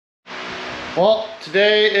Well,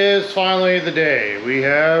 today is finally the day. We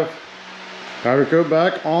have powder coat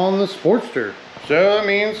back on the Sportster. So that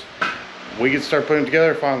means we can start putting it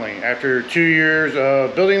together finally. After 2 years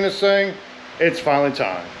of building this thing, it's finally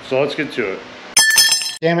time. So let's get to it.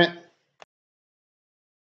 Damn it.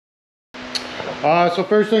 So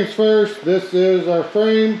first things first, this is our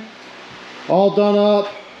frame. All done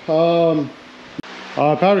up.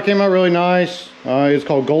 Powder came out really nice. It's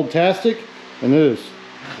called Gold-tastic, and it is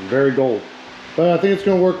very gold. But I think it's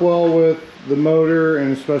going to work well with the motor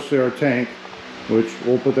and especially our tank, which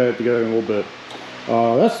we'll put that together in a little bit.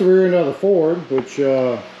 That's the rear end of the Ford, which,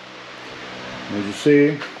 as you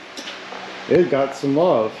see, it got some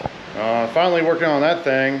love. Finally working on that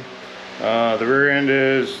thing. The rear end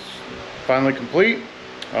is finally complete.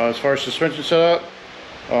 As far as suspension setup,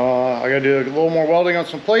 I got to do a little more welding on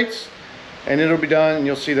some plates, and it'll be done, and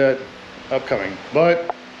you'll see that upcoming.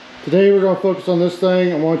 But today we're going to focus on this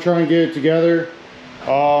thing. I want to try and get it together.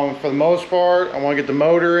 For the most part, I want to get the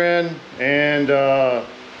motor in and the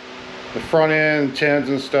front end tins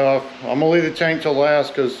and stuff. I'm going to leave the tank till last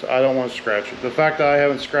because I don't want to scratch it. The fact that I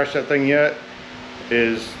haven't scratched that thing yet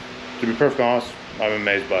is, to be perfectly honest, I'm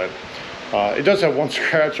amazed by it. It does have one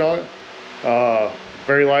scratch on it,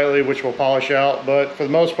 very lightly, which we'll polish out, but for the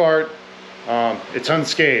most part, it's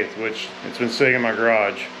unscathed, which it's been sitting in my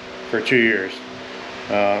garage for 2 years.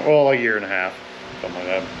 Well, like a year and a half, something like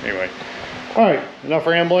that. Anyway, all right, enough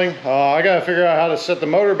rambling. I gotta figure out how to set the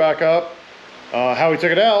motor back up, how we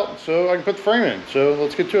took it out, so I can put the frame in. So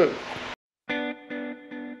let's get to it.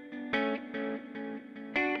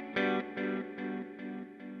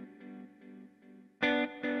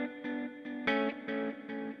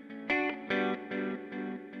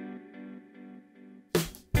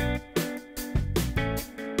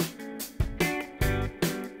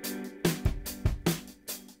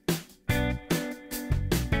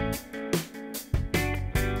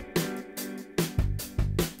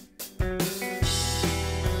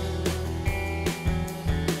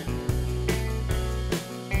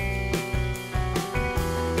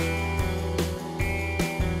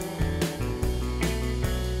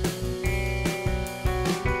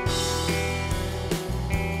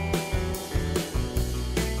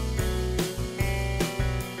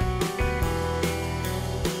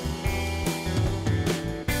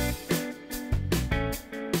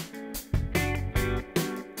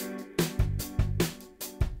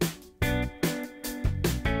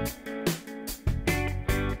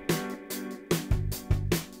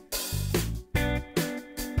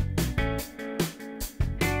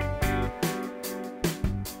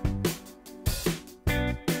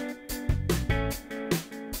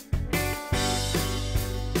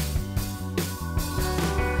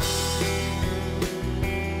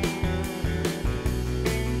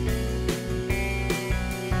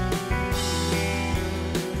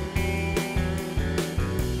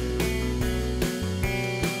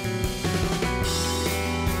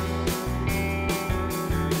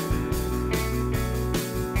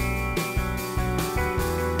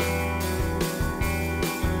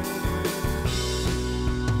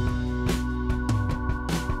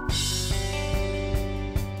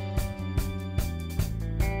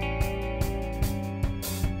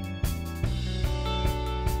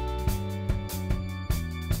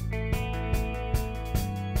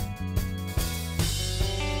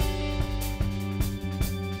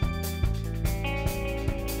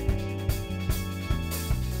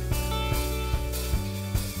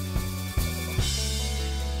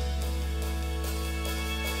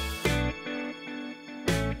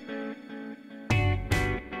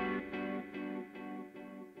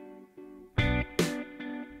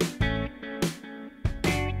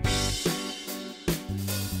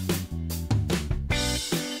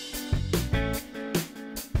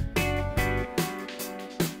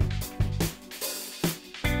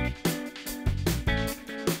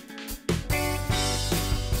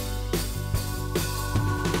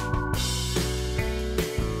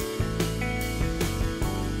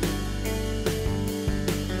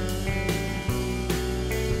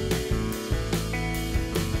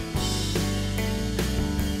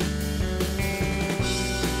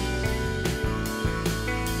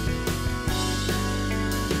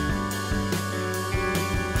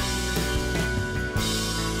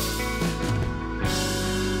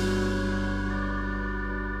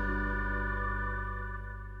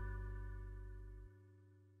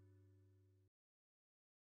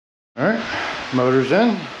 All right, motor's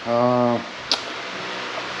in.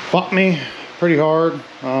 Fought me pretty hard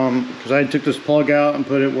because I took this plug out and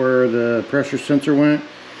put it where the pressure sensor went,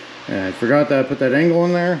 and I forgot that I put that angle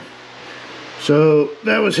in there. So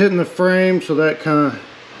that was hitting the frame, so that kind of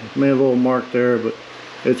Made a little mark there, but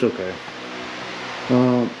it's okay.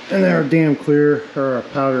 And then our damn clear, or our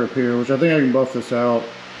powder up here, which I think I can buff this out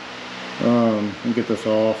and get this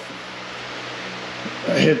off.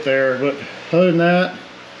 I hit there, but other than that,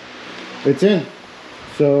 it's in.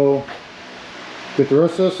 So get the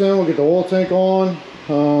rest of this in. We'll get the oil tank on.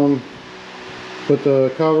 Put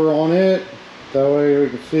the cover on it. That way we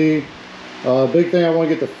can see. Big thing, I want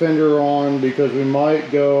to get the fender on because we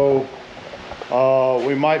might go.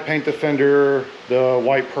 We might paint the fender the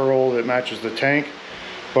white pearl that matches the tank,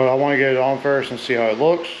 but I want to get it on first and see how it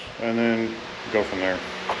looks, and then go from there.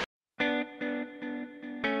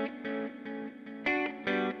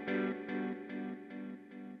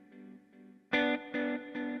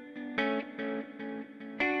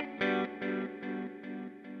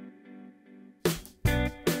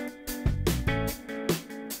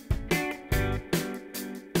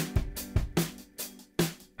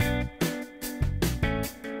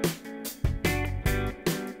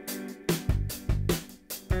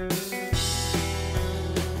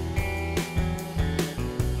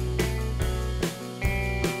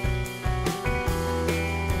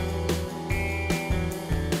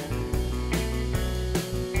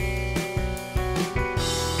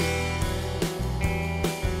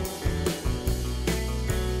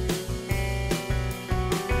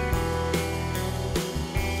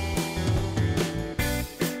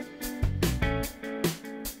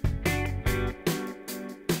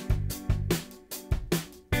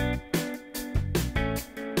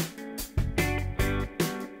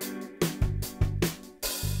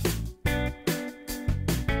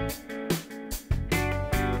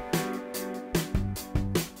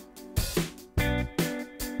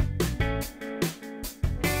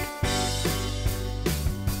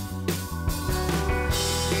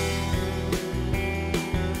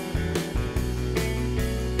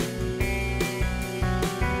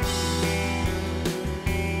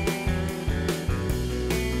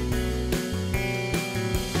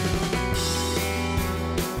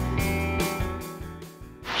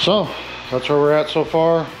 So that's where we're at so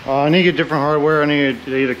far. I need to get different hardware. I need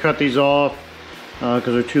to either cut these off because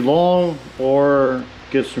they're too long, or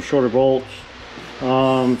get some shorter bolts.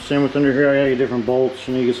 Same with under here, I gotta get different bolts.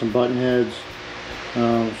 I need to get some button heads.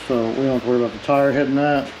 So we don't have to worry about the tire hitting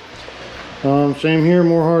that. Same here,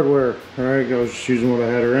 more hardware. All right, I was just using what I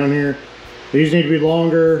had around here. These need to be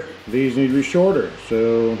longer, these need to be shorter.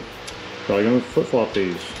 So probably gonna flip flop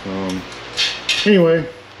these. Anyway,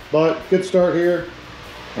 but good start here.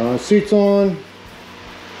 Seats on,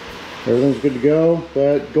 everything's good to go.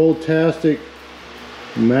 That gold-tastic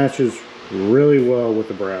matches really well with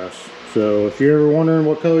the brass. So if you're ever wondering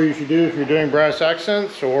what color you should do if you're doing brass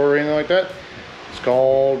accents or anything like that, it's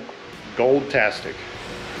called gold-tastic.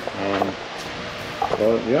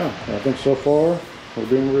 But yeah, I think so far we're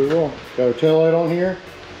doing really well. Got our tail light on here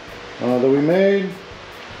that we made.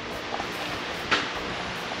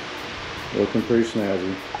 Looking pretty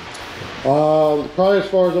snazzy. Probably as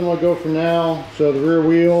far as I'm gonna go for now. So the rear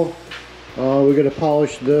wheel, we gotta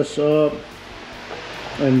polish this up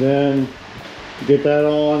and then get that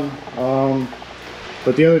on.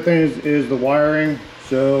 But the other thing is the wiring.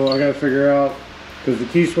 So I gotta figure out, because the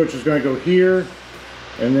key switch is gonna go here,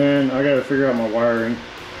 and then I gotta figure out my wiring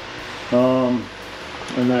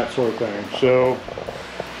and that sort of thing. So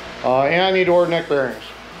and I need to order neck bearings.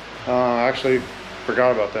 I actually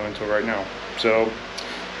forgot about them until right now. So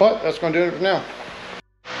but that's going to do it for now.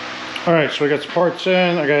 All right, so we got some parts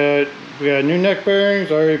in. We got new neck bearings.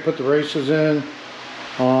 I already put the races in.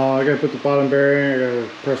 I got to put the bottom bearing. I got to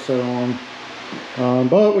press that on.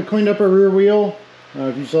 But we cleaned up our rear wheel.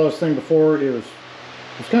 If you saw this thing before, it's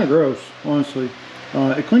kind of gross, honestly.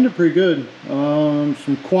 It cleaned it pretty good.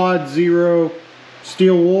 Some quad zero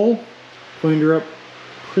steel wool cleaned her up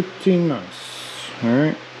pretty nice. All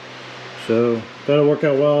right, so that'll work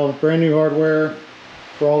out well. Brand new hardware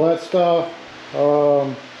for all that stuff.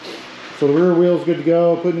 So the rear wheel's good to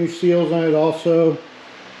go. Put new seals on it also.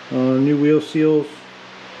 New wheel seals.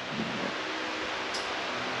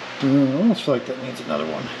 I almost feel like that needs another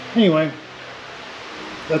one. Anyway,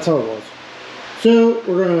 that's how it was. So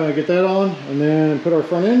we're gonna get that on and then put our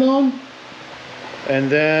front end on. And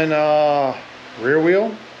then rear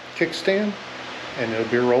wheel, kickstand, and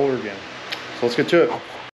it'll be a roller again. So let's get to it.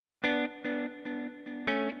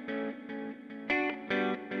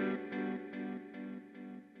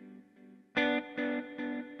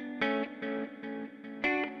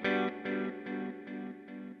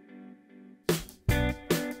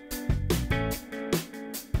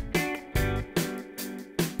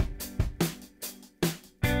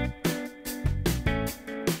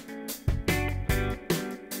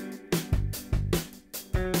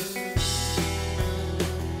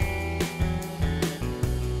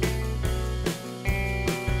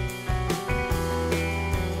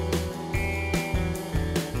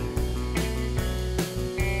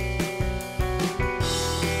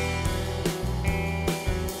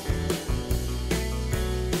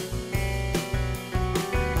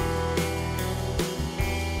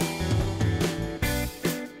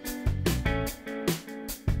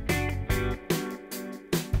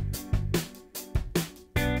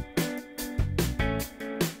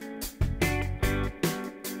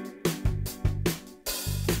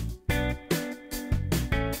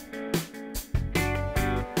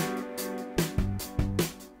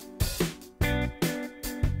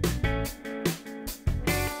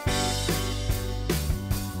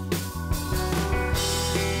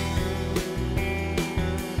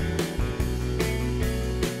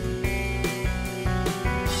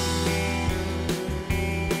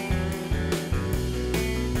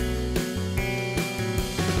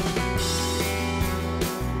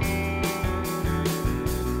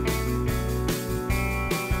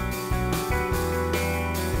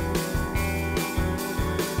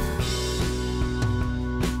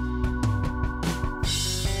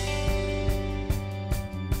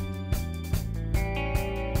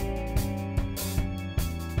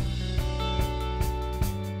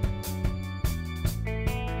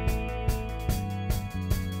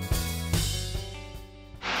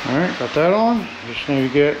 Alright, got that on. Just need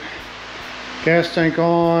to get gas tank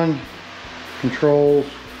on, controls,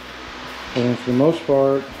 and for the most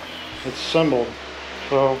part, it's assembled.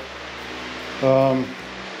 So,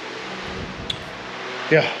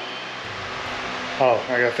 yeah. Oh,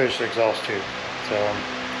 I gotta finish the exhaust too. So,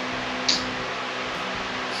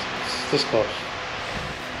 it's this close.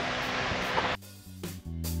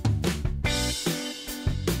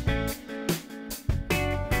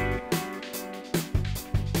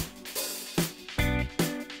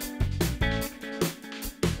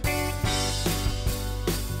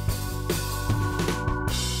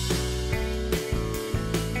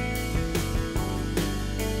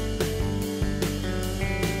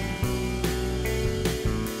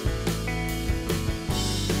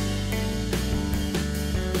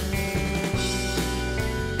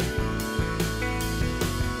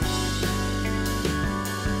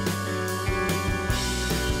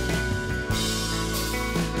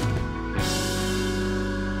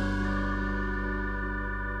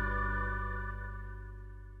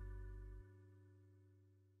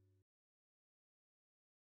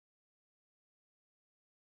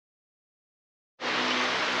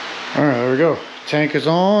 All right, there we go. Tank is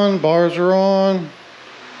on, bars are on.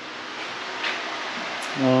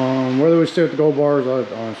 Whether we stay with the gold bars, I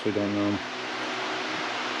honestly don't know.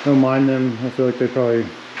 Don't mind them. I feel like they probably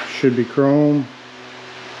should be chrome.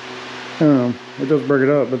 I don't know. It does break it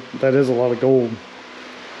up, but that is a lot of gold.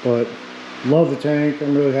 But love the tank.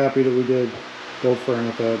 I'm really happy that we did gold frame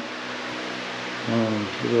with that.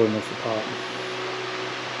 It really makes it pop.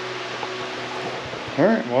 All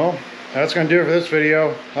right, well, that's gonna do it for this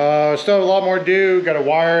video. Still have a lot more to do. Got to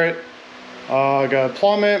wire it. Got to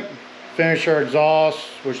plumb it. Finish our exhaust,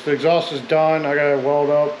 which the exhaust is done. I got to weld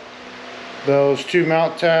up those 2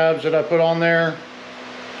 mount tabs that I put on there,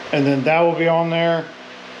 and then that will be on there.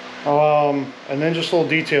 And then just little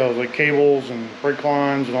details like cables and brake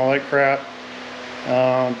lines and all that crap.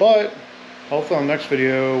 But hopefully on the next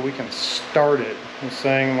video we can start it. This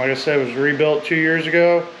thing, like I said, was rebuilt 2 years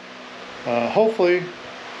ago. Hopefully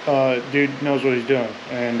dude knows what he's doing,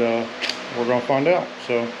 and we're gonna find out.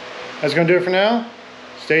 So that's gonna do it for now.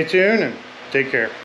 Stay tuned and take care.